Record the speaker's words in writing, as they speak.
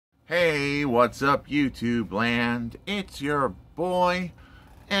Hey, what's up, YouTube land? It's your boy,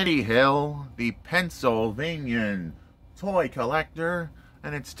 Eddie Hill, the Pennsylvanian toy collector,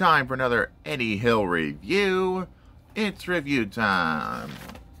 and it's time for another Eddie Hill review. It's review time,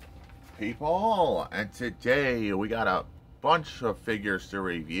 people, and today we got a bunch of figures to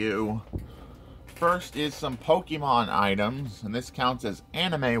review. First is some Pokemon items, and this counts as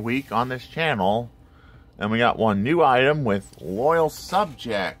Anime Week on this channel. And we got one new item with Loyal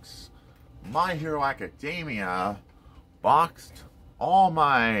Subjects, My Hero Academia, boxed All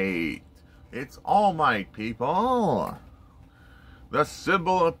Might. It's All Might, people. The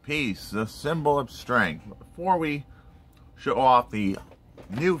symbol of peace, the symbol of strength. Before we show off the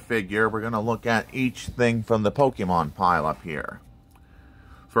new figure, we're going to look at each thing from the Pokemon pile up here.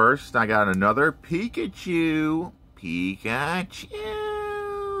 First, I got another Pikachu.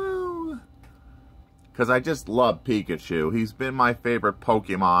 Because I just love Pikachu. He's been my favorite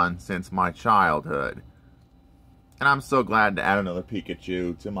Pokemon since my childhood. And I'm so glad to add another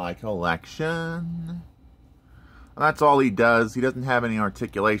Pikachu to my collection. And that's all he does. He doesn't have any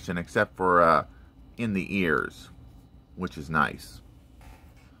articulation except for in the ears, which is nice.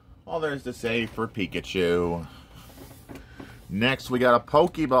 All there is to say for Pikachu. Next, we got a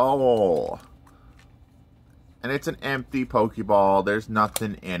Pokeball. And it's an empty Pokeball. There's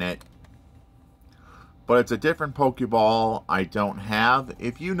nothing in it. But it's a different Pokeball I don't have.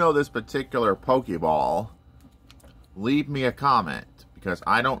 If you know this particular Pokeball, leave me a comment, because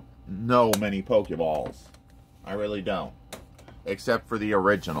I don't know many Pokeballs. I really don't. Except for the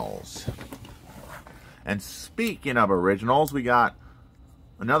originals. And speaking of originals, we got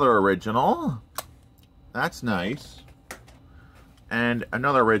another original. That's nice. And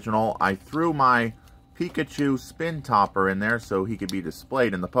another original. I threw my Pikachu spin topper in there so he could be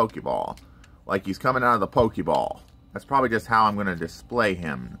displayed in the Pokeball. Like he's coming out of the Pokeball. That's probably just how I'm going to display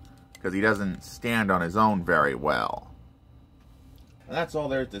him, because he doesn't stand on his own very well. And that's all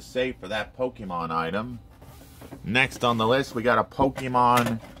there's to say for that Pokemon item. Next on the list, we got a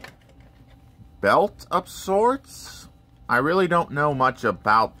Pokemon belt of sorts. I really don't know much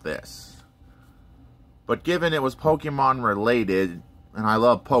about this. But given it was Pokemon related, and I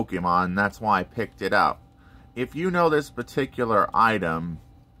love Pokemon, that's why I picked it up. If you know this particular item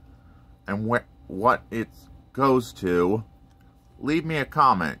and what it goes to, leave me a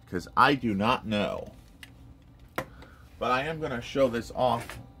comment, because I do not know. But I am going to show this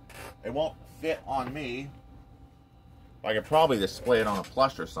off. It won't fit on me. I could probably display it on a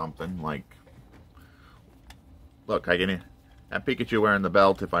plush or something. Like, look, I can have Pikachu wearing the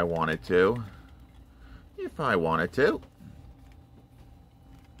belt if I wanted to. If I wanted to.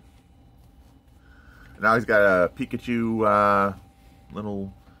 Now he's got a Pikachu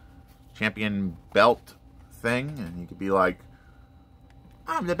little champion belt thing, and you could be like,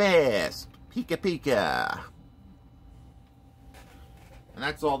 I'm the best, Pika Pika. And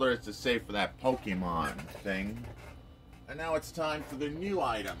that's all there is to say for that Pokemon thing. And now it's time for the new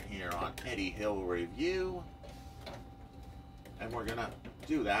item here on Eddie Hill Review. And we're gonna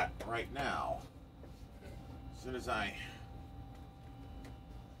do that right now. As soon as I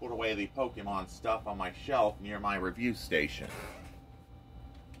put away the Pokemon stuff on my shelf near my review station.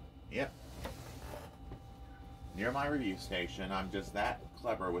 Yep. Near my review station, I'm just that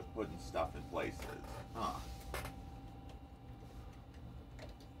clever with putting stuff in places. Huh.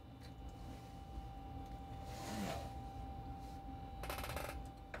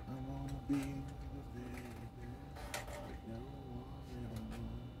 I wanna be the baby like no one ever was.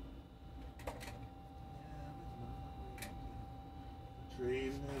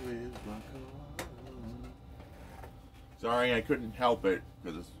 Treating her is my call. Sorry, I couldn't help it,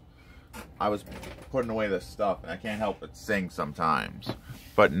 because I was putting away this stuff, and I can't help but sing sometimes.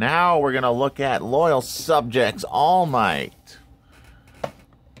 But now we're going to look at Loyal Subjects All Might.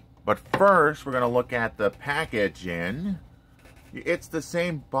 But first, we're going to look at the packaging. It's the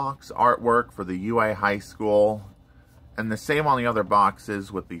same box artwork for the UA High School, and the same on the other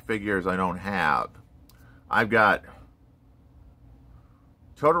boxes with the figures I don't have. I've got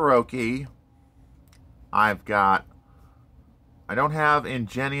Todoroki. I don't have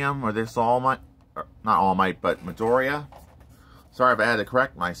Ingenium or this All Might, not All Might, but Midoriya. Sorry if I had to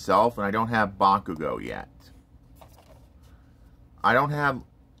correct myself, and I don't have Bakugan yet. I don't have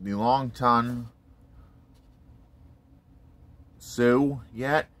the Long-Ton Sue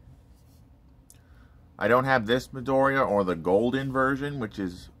yet. I don't have this Midoriya or the Golden version, which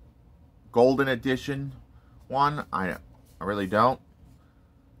is Golden Edition one. I really don't.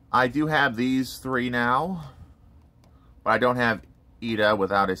 I do have these three now. But I don't have Ida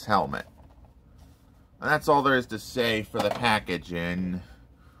without his helmet. And that's all there is to say for the packaging.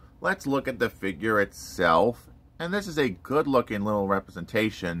 let's look at the figure itself. And this is a good looking little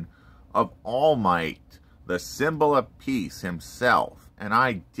representation of All Might, the symbol of peace himself. And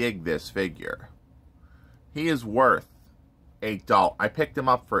I dig this figure. He is worth $8. I picked him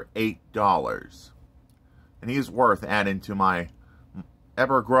up for $8. And he's worth adding to my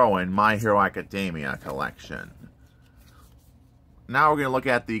ever-growing My Hero Academia collection. Now we're going to look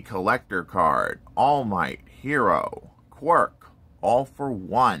at the collector card. All Might, Hero, Quirk, all for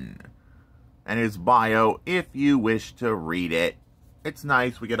one. And his bio, if you wish to read it. It's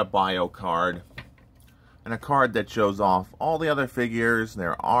nice, we get a bio card. And a card that shows off all the other figures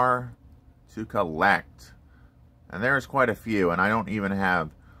there are to collect. And there's quite a few, and I don't even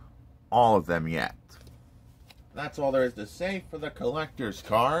have all of them yet. That's all there is to say for the collector's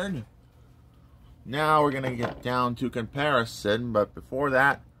card. Now we're going to get down to comparison, but before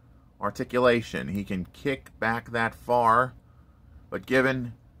that, articulation. He can kick back that far, but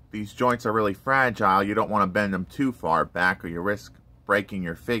given these joints are really fragile, you don't want to bend them too far back or you risk breaking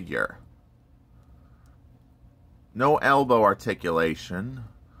your figure. No elbow articulation.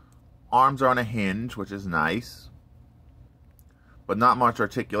 Arms are on a hinge, which is nice, but not much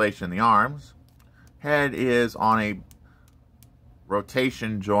articulation in the arms. Head is on a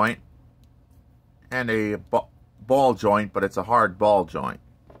rotation joint and a ball joint, but it's a hard ball joint.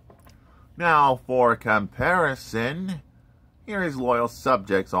 Now for comparison, here is Loyal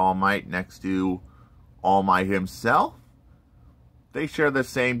Subjects All Might next to All Might himself. They share the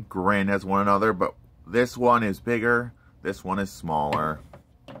same grin as one another, but this one is bigger, this one is smaller.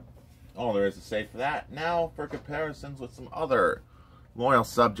 All there is to say for that. Now for comparisons with some other Loyal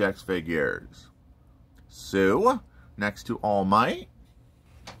Subjects figures. Sue, next to All Might.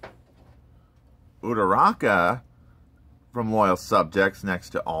 Uraraka from Loyal Subjects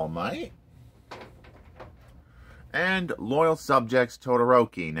next to All Might. And Loyal Subjects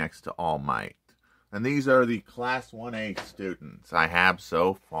Todoroki next to All Might. And these are the Class 1A students I have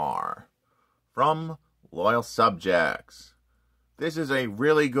so far from Loyal Subjects. This is a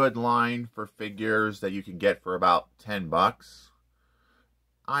really good line for figures that you can get for about $10.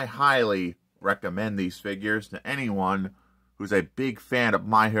 I highly recommend these figures to anyone who's a big fan of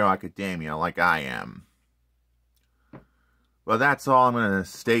My Hero Academia like I am. Well, that's all I'm going to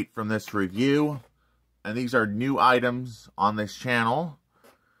state from this review. And these are new items on this channel.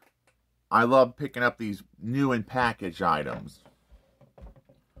 I love picking up these new and packaged items.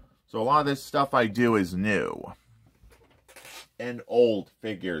 So a lot of this stuff I do is new. And old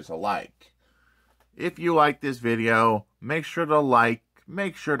figures alike. If you like this video, make sure to like,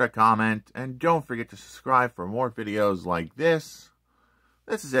 make sure to comment, and don't forget to subscribe for more videos like this.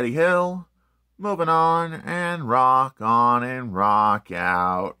 This is Eddie Hill, moving on and rock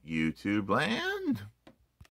out, YouTube land.